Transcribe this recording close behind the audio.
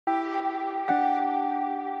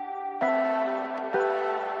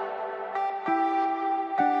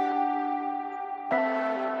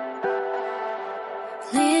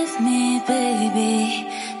baby,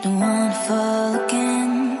 don't wanna fall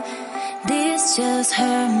again. This just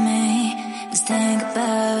hurt me. Just think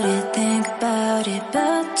about it,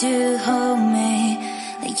 but you hold me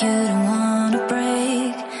like you don't wanna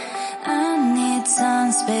break. I need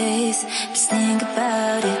some space. Just think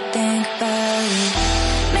about it,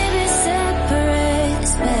 maybe separate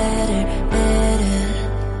is better, better.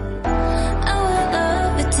 I will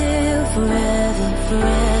love you till forever,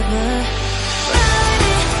 forever.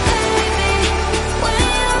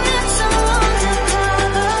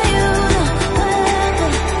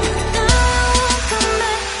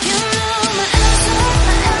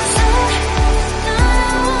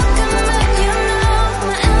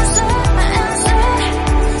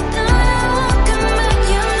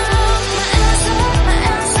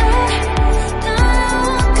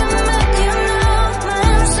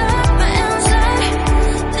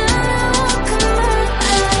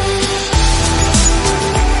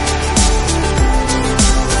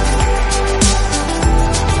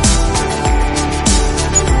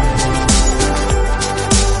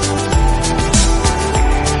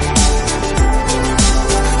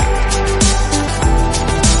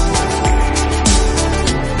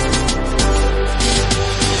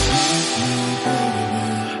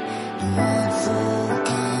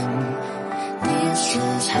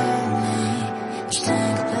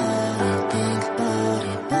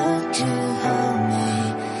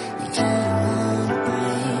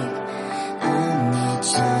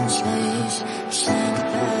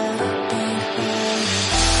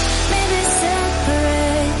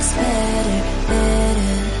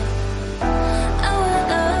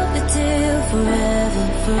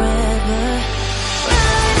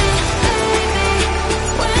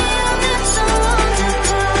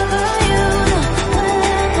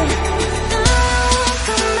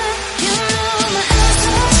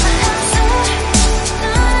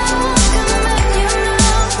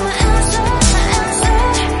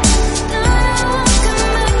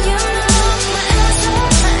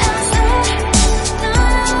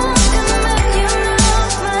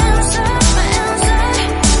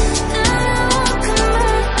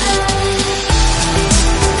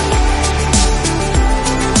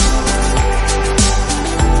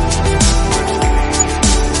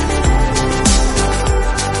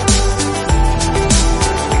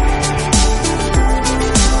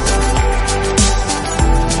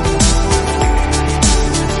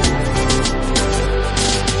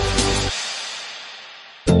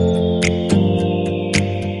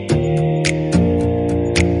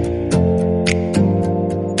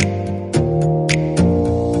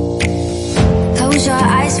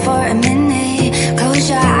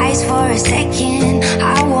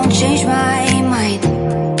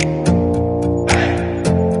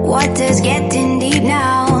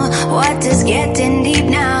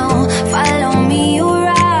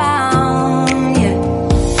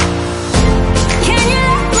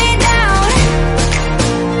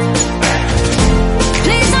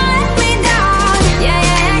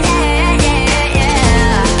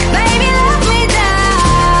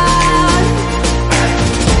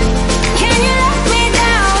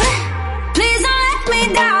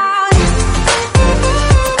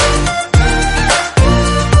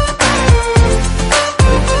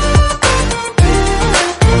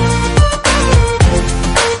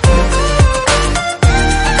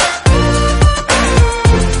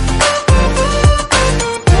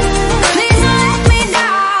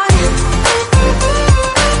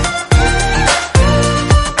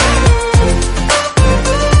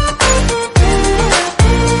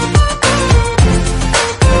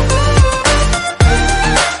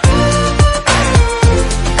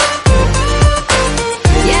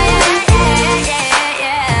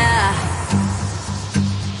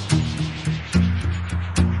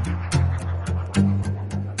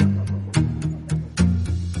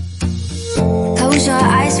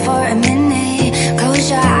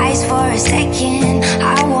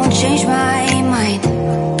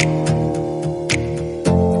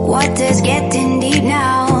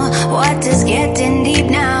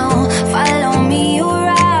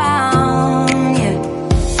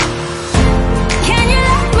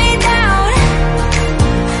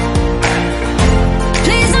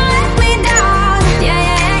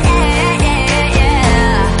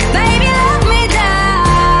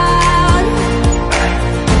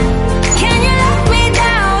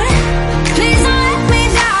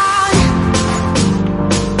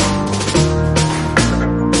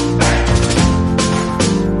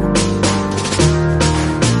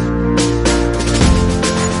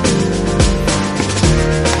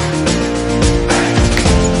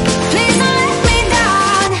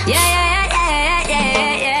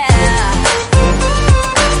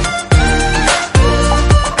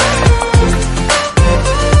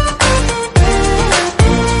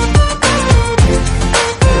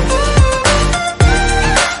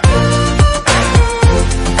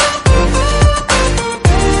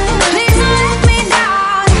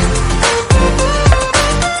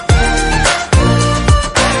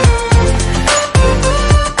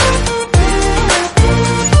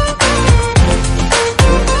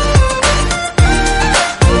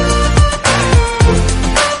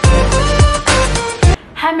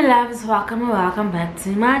 welcome back to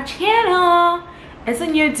my channel. It's a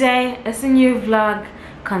new day, it's a new vlog.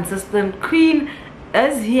 Consistent Queen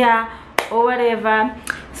is here or whatever.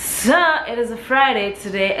 So it is a Friday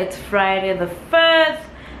today. It's Friday the 5th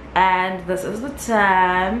and this is the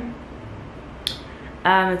time.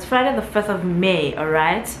 It's Friday the 5th of May,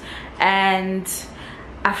 alright? And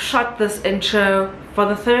I've shot this intro for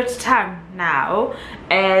the 3rd time now,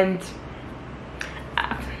 and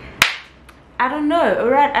I don't know,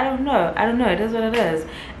 alright? I don't know, it is what it is.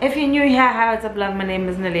 If you're new here, hi, what's up, love? My name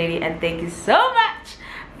is Naledi, and thank you so much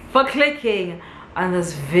for clicking on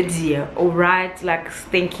this video, alright? Like,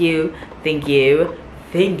 thank you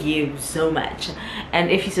so much.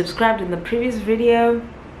 And if you subscribed in the previous video,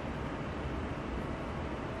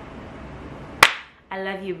 I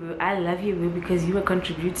love you, boo. I love you, boo, because you are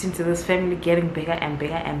contributing to this family getting bigger and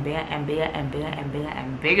bigger and bigger and bigger and bigger and bigger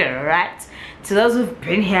and bigger, right? To those who've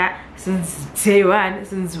been here since day one,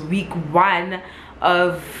 since week 1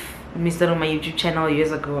 of me starting my YouTube channel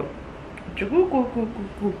years ago,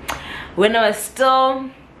 when I was still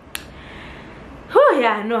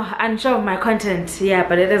unsure of my content, yeah,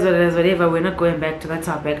 but it is what it is, whatever. We're not going back to that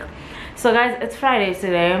topic. So guys, it's Friday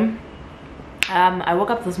today. I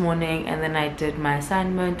woke up this morning and then I did my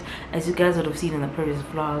assignment, as you guys would have seen in the previous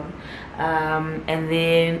vlog, and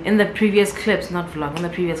then in the previous clips, not vlog, in the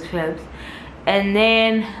previous clips, and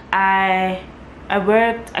then I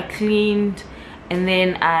worked, I cleaned, and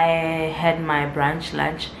then I had my lunch.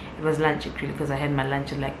 It was lunch actually, because I had my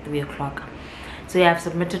lunch at like 3 o'clock. So yeah, I've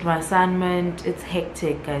submitted my assignment. It's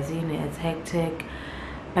hectic, guys, you know, it's hectic.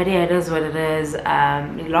 But yeah, it is what it is.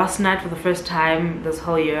 Last night, for the first time this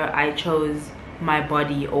whole year, I chose my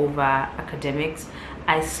body over academics.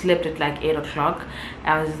 I slept at like 8 o'clock.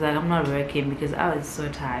 I was just like, I'm not working, because I was so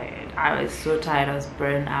tired. I was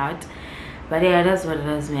burned out. But yeah, it is what it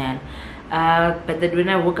is, man. But then when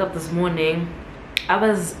I woke up this morning, I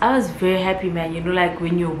was very happy, man. You know, like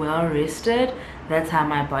when you're well rested, that's how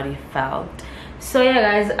my body felt. So yeah,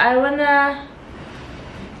 guys, I wanna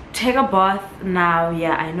take a bath now.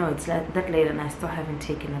 Yeah, I know it's like that late and I still haven't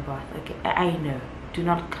taken a bath. Okay, I know, do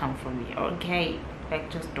not come for me, okay? Like,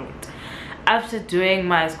 just don't. After doing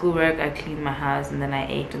my schoolwork, I cleaned my house, and then I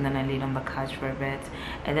ate, and then I laid on the couch for a bit,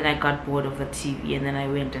 and then I got bored of the TV, and then I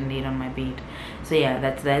went and laid on my bed. So yeah,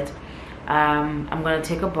 that's that. I'm gonna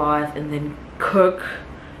take a bath and then cook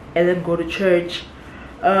and then go to church.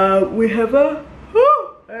 We have a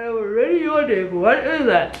I'm already yawning. What is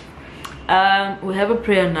that? We have a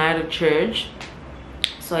prayer night at church.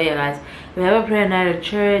 So yeah, guys, we have a prayer night at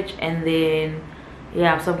church, and then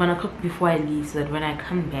yeah, so I'm gonna cook before I leave, so that when I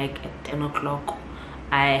come back at 10 o'clock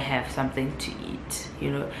I have something to eat.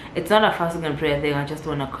 You know, it's not a fasting and prayer thing. I just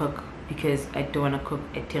want to cook because I don't want to cook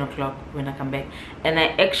at 10 o'clock when I come back. And I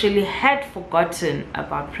actually had forgotten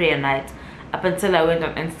about prayer night up until I went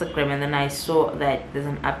on Instagram, and then I saw that there's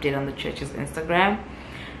an update on the church's Instagram,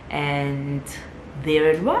 and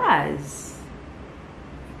there it was,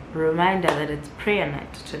 reminder that it's prayer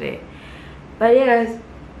night today. But yeah, guys,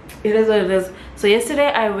 it is what it is. So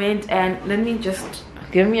yesterday I went, and let me just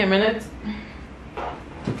give me a minute.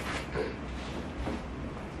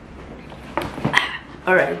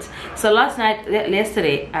 All right, so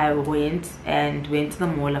yesterday I went to the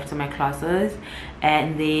mall after my classes,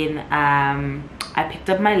 and then I picked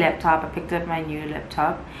up my laptop. I picked up my new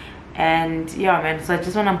laptop, and yeah, man, so I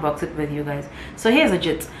just want to unbox it with you guys. So here's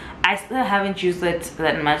legit. I still haven't used it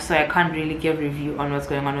that much, so I can't really give a review on what's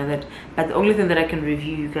going on with it. But the only thing that I can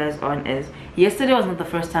review you guys on is, yesterday was not the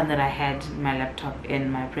first time that I had my laptop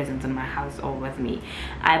in my presence in my house or with me.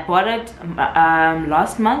 I bought it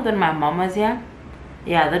last month when my mom was here.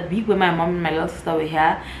 Yeah, that week when my mom and my little sister were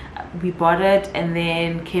here, we bought it and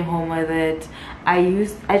then came home with it.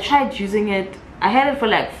 I tried using it. I had it for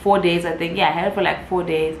like 4 days, I think. Yeah, I had it for like 4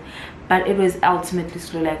 days, but it was ultimately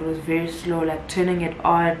slow. Like, it was very slow, like turning it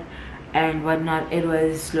on and whatnot. It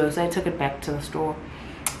was slow, so I took it back to the store,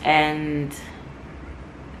 and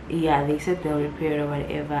yeah, they said they'll repair it or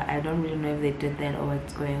whatever. I don't really know if they did that or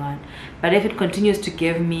what's going on, but if it continues to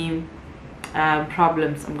give me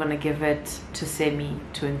problems, I'm gonna give it to Semi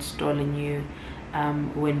to install a new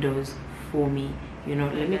Windows for me. You know,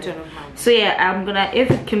 let me turn off my. So yeah,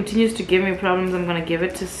 if it continues to give me problems, I'm gonna give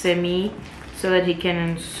it to Semi so that he can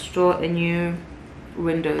install a new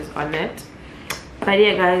Windows on it. But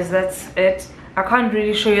yeah, guys, that's it. I can't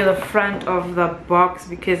really show you the front of the box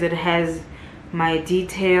because it has my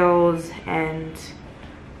details and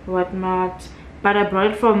whatnot, but I bought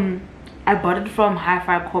it from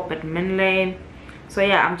Hi-Fi Corp at Min Lane. So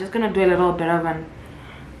yeah, I'm just gonna do a little bit of an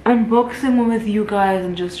unboxing with you guys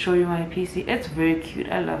and just show you my PC. It's very cute.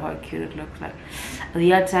 I love how cute it looks. Like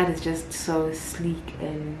the outside is just so sleek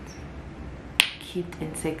and cute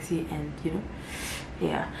and sexy, and you know,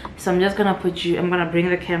 yeah. So I'm gonna bring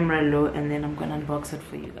the camera low and then I'm gonna unbox it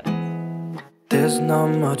for you guys. There's not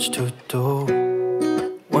much to do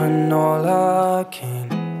when all I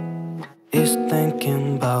can is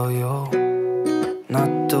thinking about you.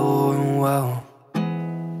 Not doing well,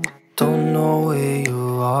 don't know where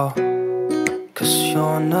you are, 'cause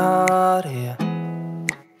you're not here.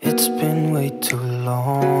 It's been way too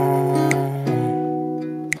long.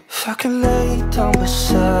 If I could lay down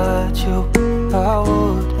beside you, I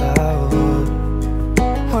would.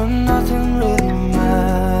 When nothing really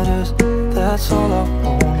matters, that's all I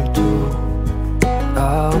wanna do.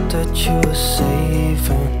 I hope that you are safe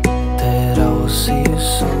and that I will see you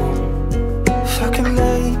soon. If I could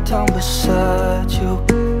lay down beside you,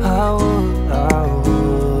 I would.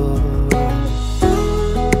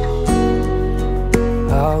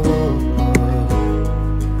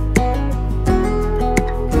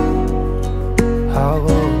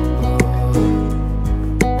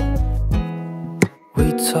 We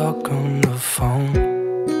talk on the phone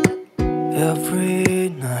every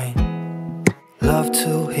night. Love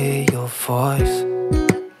to hear your voice.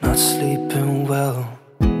 Not sleeping well,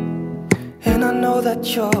 and I know that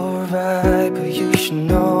you're right, but you should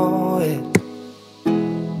know it.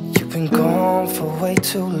 You've been gone for way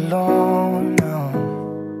too long now.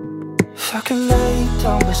 If I could lay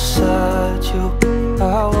down beside you, I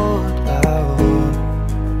would.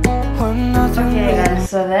 When nothing. Okay guys,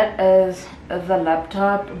 so that is the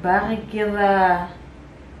laptop. Barricada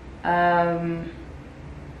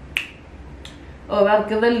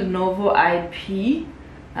Lenovo IP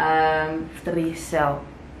 3 cell,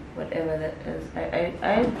 whatever that is.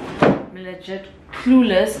 I'm legit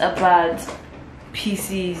clueless about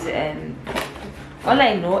PCs, and all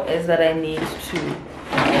I know is that I need to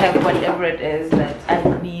have whatever it is that I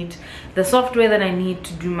need, the software that I need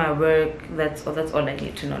to do my work. That's all I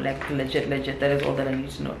need to know. Like legit, that is all that I need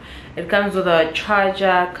to know. It comes with a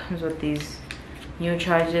charger, comes with these new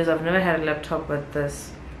chargers. I've never had a laptop with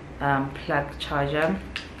this plug charger,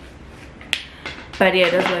 but yeah,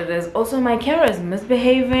 that's what it is. Also, my camera is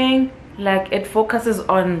misbehaving. Like it focuses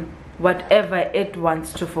on whatever it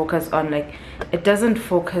wants to focus on. Like it doesn't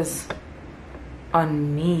focus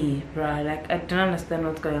on me, bro. Like I don't understand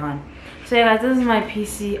what's going on. So yeah guys, this is my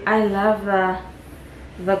PC. I love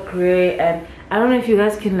the gray, and I don't know if you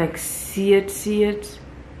guys can like see it.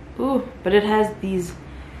 Ooh, but it has these,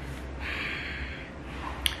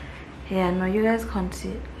 yeah, no, you guys can't see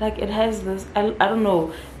it. Like it has this, I don't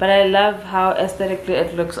know, but I love how aesthetically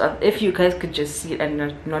it looks. If you guys could just see it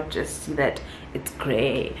and not just see that it's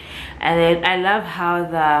gray. And then I love how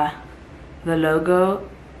the logo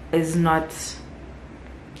is not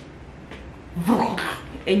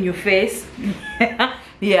in your face.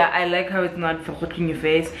 Yeah, I like how it's not in your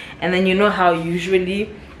face. And then you know how usually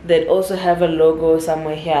they'd also have a logo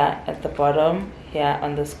somewhere here at the bottom here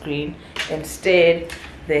on the screen. Instead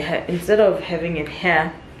instead of having it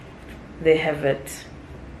here, they have it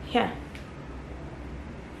here.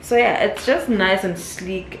 So yeah, it's just nice and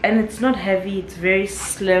sleek, and it's not heavy. It's very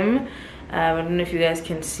slim. I don't know if you guys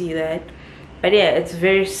can see that, but yeah, it's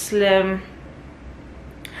very slim.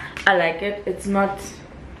 I like it. It's not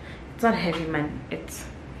heavy, man. It's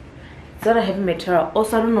not a heavy material.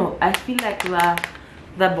 Also, I don't know, I feel like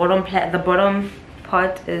the bottom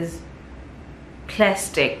part is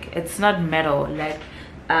plastic. It's not metal. Like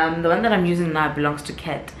the one that I'm using now belongs to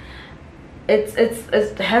Cat. It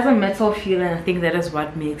has a metal feel, and I think that is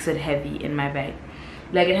what makes it heavy in my bag.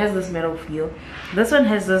 Like it has this metal feel. This one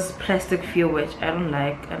has this plastic feel, which I don't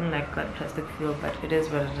like. I don't like that plastic feel, but it is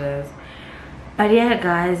what it is. But yeah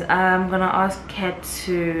guys, I'm gonna ask Kat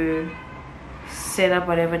to set up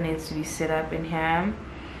whatever needs to be set up in here.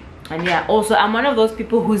 And yeah, also I'm one of those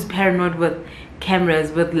people who's paranoid with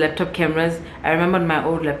cameras, with laptop cameras. I remember on my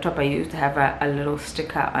old laptop I used to have a little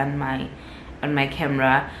sticker on my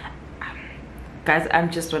camera. Guys, I'm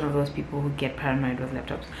just one of those people who get paranoid with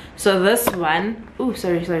laptops. So this one, oh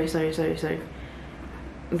sorry,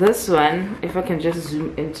 this one, if I can just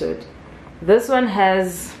zoom into it, this one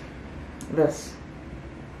has this.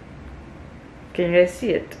 Can you guys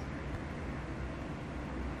see it?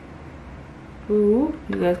 Ooh,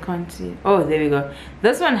 you guys can't see it. Oh, there we go.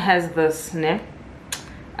 This one has this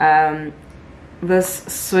this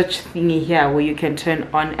switch thingy here where you can turn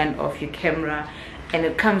on and off your camera, and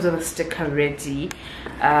it comes with a sticker ready.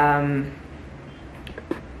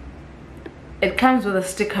 It comes with a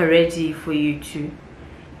sticker ready for you to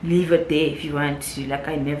leave it there if you want to. Like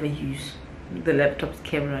I never use the laptop's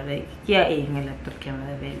camera. Like, yeah, a laptop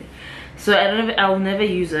camera really. So I'll never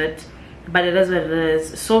use it, but it is what it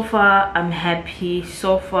is. So far I'm happy.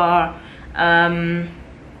 So far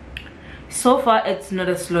it's not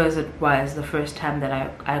as slow as it was the first time that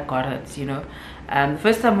I got it, you know. The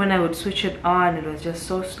first time when I would switch it on, it was just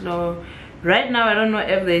so slow. Right now I don't know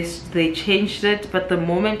if they changed it, but the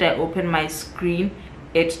moment I open my screen,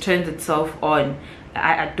 it turns itself on.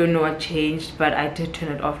 I don't know what changed, but I did turn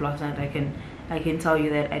it off last night. I can tell you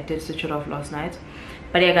that I did switch it off last night.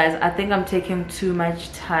 But yeah guys, I think I'm taking too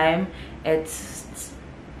much time. It's,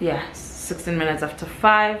 yeah, 16 minutes after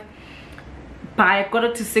 5. By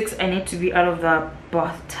 5:45 I need to be out of the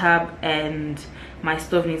bathtub and my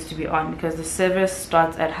stove needs to be on because the service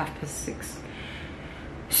starts at 6:30.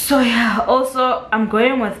 So yeah, also I'm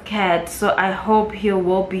going with Kat, so I hope he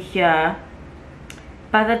will be here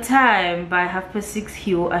by the time, by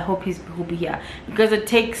 6:30 I hope he'll be here, because it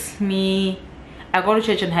takes me, I go to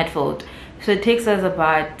church in Hatfield, so it takes us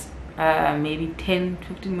about maybe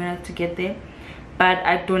 10-15 minutes to get there. But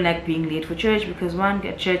I don't like being late for church because one,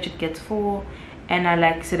 at church it gets full, and I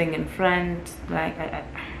like sitting in front. Like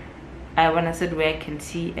I want to sit where I can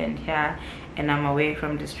see and hear, and I'm away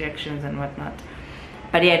from distractions and whatnot.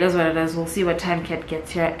 But yeah, it is what it is. We'll see what time Kat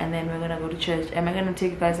gets here, and then we're gonna go to church. Am I gonna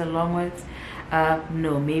take you guys along with?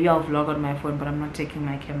 No, maybe I'll vlog on my phone, but I'm not taking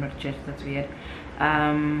my camera to church. That's weird.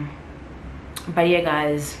 But yeah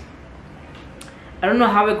guys, I don't know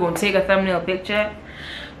how we're gonna take a thumbnail picture.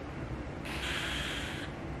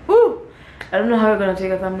 Woo! I don't know how we're gonna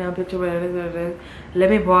take a thumbnail picture, but it is what it is. Let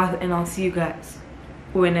me bath and I'll see you guys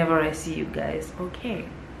whenever I see you guys. Okay.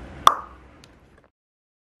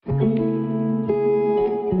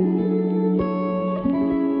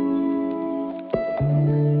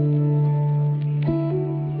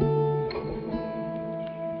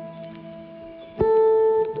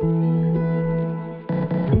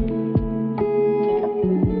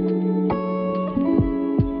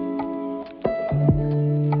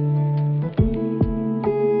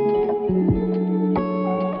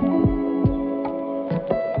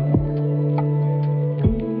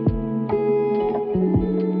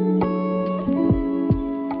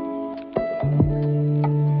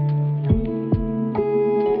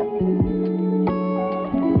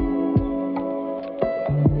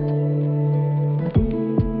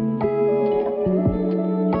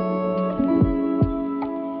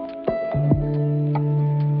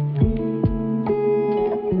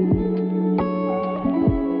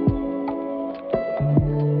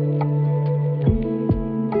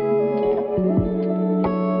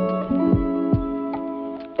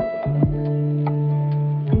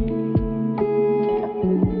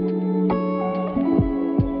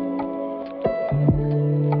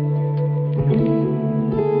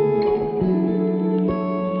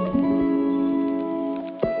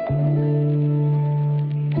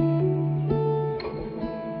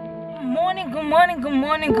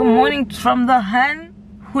 Good morning from the Han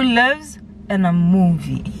who lives in a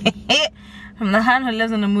movie. From the Han who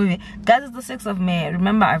lives in a movie. Guys, it's the 6th of May.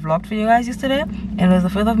 Remember, I vlogged for you guys yesterday. It was the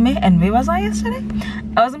 5th of May. And where was I yesterday?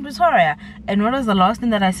 I was in Pretoria. And what was the last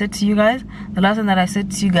thing that I said to you guys? The last thing that I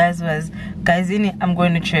said to you guys was, Guysini, I'm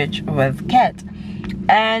going to church with Kat.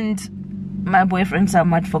 And my boyfriend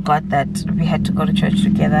somewhat forgot that we had to go to church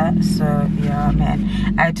together. So yeah,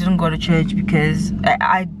 man, I didn't go to church because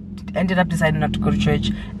I ended up deciding not to go to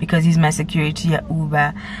church because he's my security at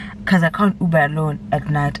Uber, because I can't Uber alone at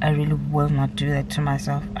night. I really will not do that to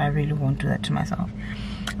myself. I really won't do that to myself.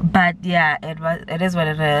 But yeah, it is what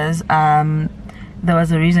it is. There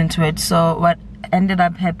was a reason to it. So what ended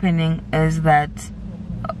up happening is that,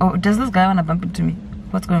 oh, does this guy want to bump into me?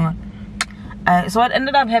 What's going on? So what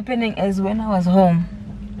ended up happening is when I was home,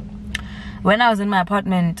 when I was in my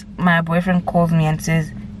apartment, my boyfriend calls me and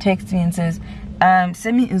texts me and says,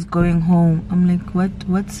 Semi is going home. I'm like,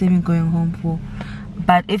 what's Semi going home for?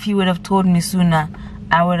 But if he would have told me sooner,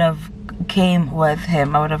 I would have came with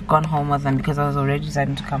him. I would have gone home with him because I was already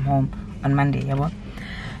deciding to come home on Monday, yeah.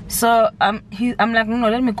 So I'm like, no,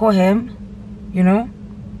 let me call him, you know.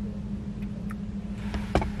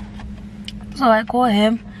 So I call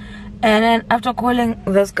him, and then after calling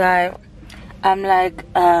this guy, I'm like,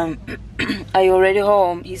 are you already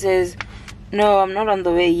home? He says, no, I'm not on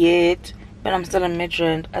the way yet, but I'm still in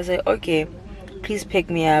Midrand. I say, okay, please pick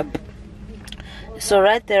me up. So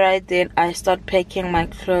right then, I start packing my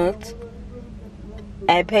clothes.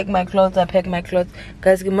 I pack my clothes.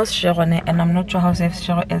 Guys, you must share on it, and I'm not sure how safe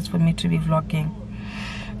share is for me to be vlogging.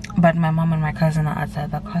 But my mom and my cousin are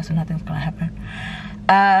outside the car, so nothing's gonna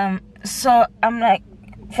happen. So I'm like,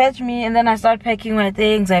 fetch me, and then I start packing my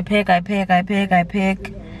things. I pack.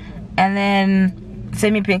 and then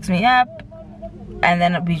Semi picks me up, and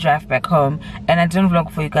then we drive back home. And I didn't vlog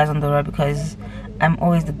for you guys on the road because I'm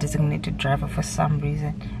always the designated driver for some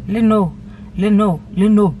reason. Lino, you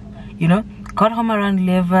know. Got home around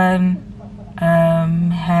 11,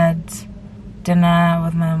 had dinner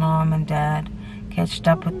with my mom and dad, catched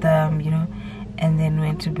up with them, you know, and then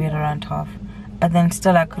went to bed around 12. But then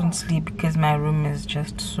still I couldn't sleep because my room is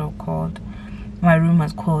just so cold. My room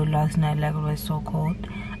was cold last night, like it was so cold.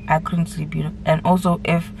 I couldn't sleep, you know. And also,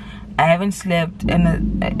 if I haven't slept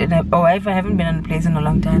or if I haven't been in a place in a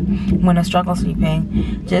long time, I'm gonna struggle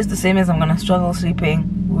sleeping, just the same as I'm gonna struggle sleeping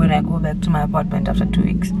when I go back to my apartment after 2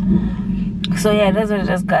 weeks. So yeah, that's what it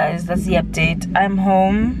is, guys. That's the update. I'm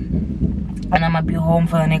home, and I'm gonna be home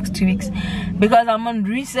for the next 2 weeks because I'm on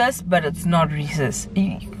recess, but it's not recess.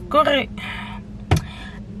 Yeah,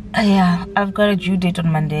 I've got a due date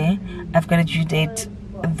on Monday. I've got a due date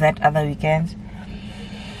that other weekend.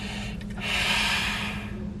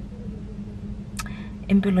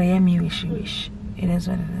 Wish. It is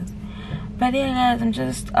what it is. But yeah, guys, I'm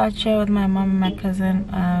just out here with my mom and my cousin,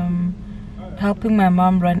 helping my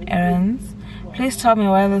mom run errands. Please tell me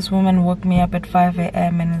why this woman woke me up at 5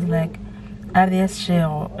 a.m. and is like,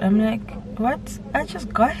 I'm like, what? I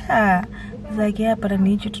just got here. He's like, yeah, but I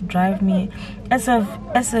need you to drive me. As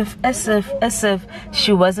if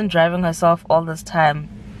she wasn't driving herself all this time.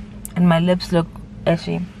 And my lips look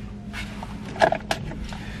ashy.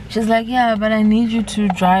 She's like, yeah, but I need you to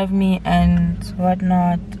drive me and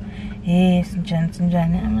whatnot. Yes, and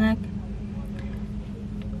I'm like,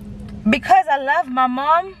 because I love my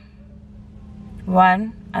mom.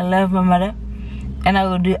 One, I love my mother, and I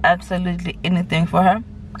will do absolutely anything for her.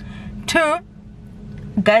 Two,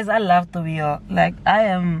 guys, I love the wheel. Like,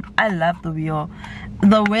 I love the wheel.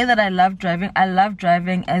 The way that I love driving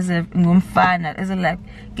as if ngumfana, as if like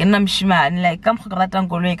genamshimani, like kam khorata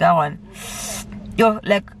ngoloi ka one. Yo,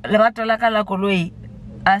 like lerato la ka la koloi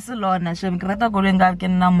asilona shem krata koloi nga ke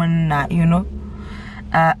nna monna, you know.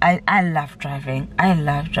 I love driving,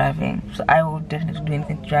 so I will definitely do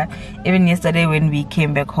anything to drive. Even yesterday when we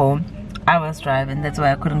came back home, I was driving. That's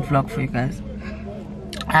why I couldn't vlog for you guys.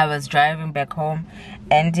 I was driving back home,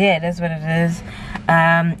 and yeah, that's what it is.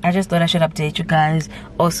 I just thought I should update you guys.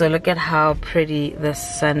 Also, look at how pretty the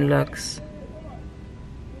sun looks.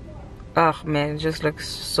 Oh man, it just looks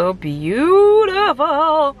so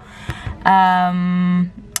beautiful.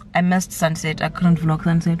 I missed sunset. I couldn't vlog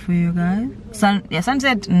sunset for you guys.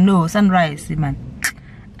 Sunset, no, sunrise, man.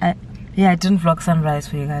 I didn't vlog sunrise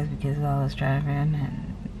for you guys because I was driving,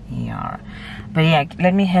 and yeah. But yeah,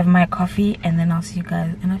 let me have my coffee and then I'll see you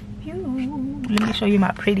guys in a few. Let me show you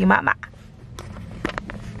my pretty mama.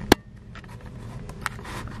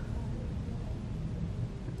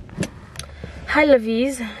 Hi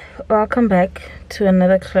lovies, welcome back to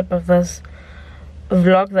another clip of this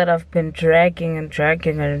vlog that I've been dragging.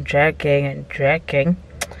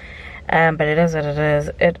 But it is what it is.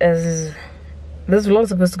 This vlog is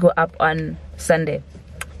supposed to go up on Sunday,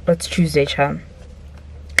 but it's Tuesday, child.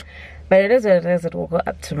 But it is what it is. It will go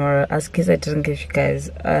up tomorrow, as case I didn't give you guys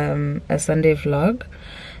a Sunday vlog.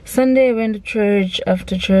 Sunday I went to church.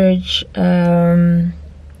 After church,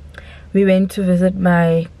 we went to visit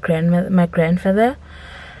my grandfather.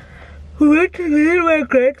 We went to visit my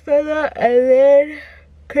grandfather and then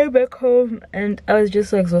came back home, and I was just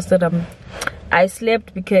so exhausted. I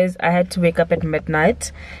slept because I had to wake up at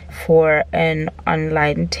midnight for an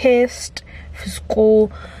online test for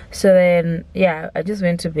school. So then, yeah, I just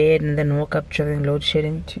went to bed and then woke up during load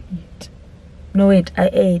shedding to eat. No, wait, I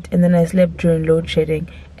ate and then I slept during load shedding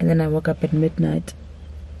and then I woke up at midnight.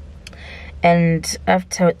 And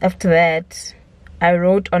after that, I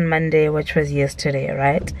wrote on Monday, which was yesterday,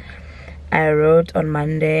 right? I wrote on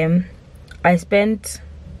Monday. I spent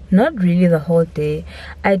not really the whole day.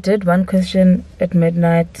 I did one question at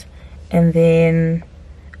midnight, and then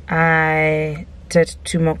I did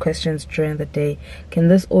 2 more questions during the day. Can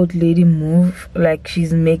this old lady move? Like,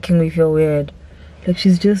 she's making me feel weird. Like,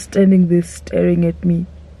 she's just standing there staring at me.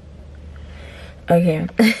 Okay.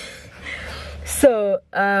 So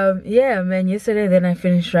yeah, man, yesterday then I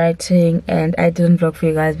finished writing and I didn't vlog for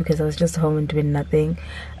you guys because I was just home and doing nothing.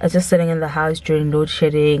 I was just sitting in the house during load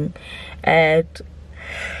shedding, and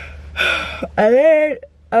then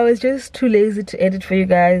I was just too lazy to edit for you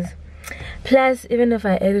guys. Plus, even if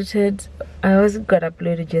I edited, I wasn't gonna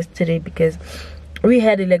upload it yesterday because we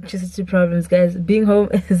had electricity problems, guys. Being home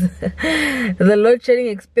is the load shedding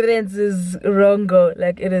experience is wrong, go.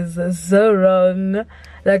 Like, it is so wrong.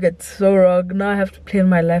 Like, it's so wrong. Now I have to plan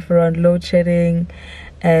my life around load shedding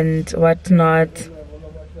and whatnot.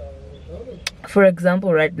 For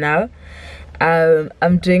example, right now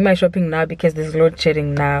I'm doing my shopping now because there's load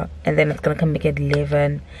shedding now, and then it's gonna come back at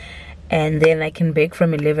 11, and then I can bake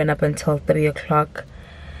from 11 up until 3 o'clock.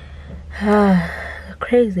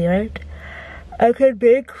 Crazy, right? I can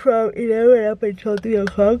bake from 11 up until 3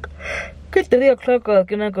 o'clock. Cause 3 o'clock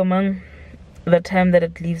the time that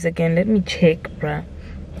it leaves again. Let me check, bruh,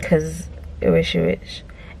 cause I wish.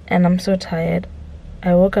 And I'm so tired.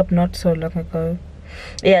 I woke up not so long ago.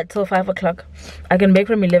 Yeah, till 5 o'clock. I can bake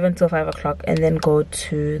from 11 till 5 o'clock and then go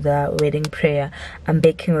to the wedding prayer. I'm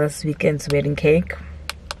baking this weekend's wedding cake.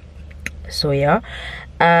 So yeah,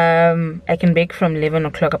 I can bake from 11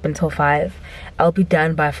 o'clock up until 5. I'll be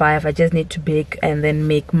done by 5. I just need to bake and then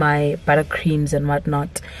make my buttercreams and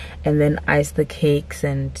whatnot, and then ice the cakes,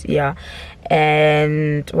 and yeah.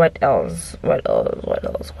 And what else?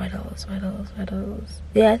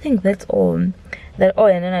 Yeah, I think that's all. And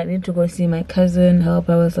then I need to go see my cousin, help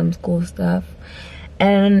her with some school stuff.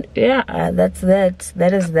 And yeah, that's that.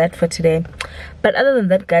 That is that for today. But other than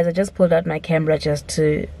that, guys, I just pulled out my camera just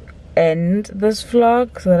to end this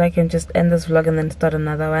vlog so that I can just end this vlog and then start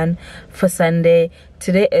another one for Sunday.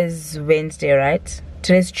 Today is Wednesday, right?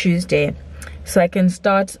 Today's Tuesday, so I can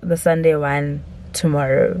start the Sunday one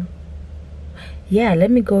tomorrow. Yeah,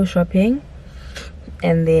 let me go shopping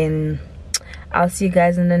and then I'll see you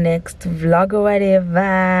guys in the next vlog or whatever.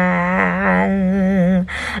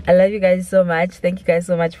 I love you guys so much. Thank you guys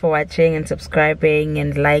so much for watching and subscribing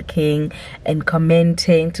and liking and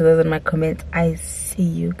commenting. To those in my comments, I see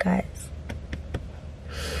you guys.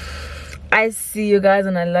 I see you guys,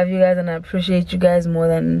 and I love you guys, and I appreciate you guys more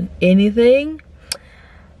than anything.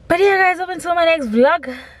 But yeah, guys, up until my next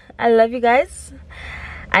vlog, I love you guys.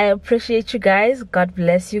 I appreciate you guys. God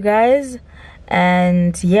bless you guys.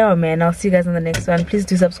 And yeah, man, I'll see you guys in the next one. Please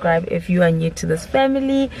do subscribe if you are new to this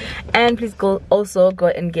family, and please also go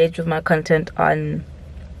engage with my content on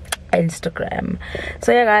Instagram.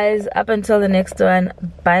 So yeah, guys, up until the next one,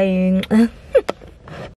 bye.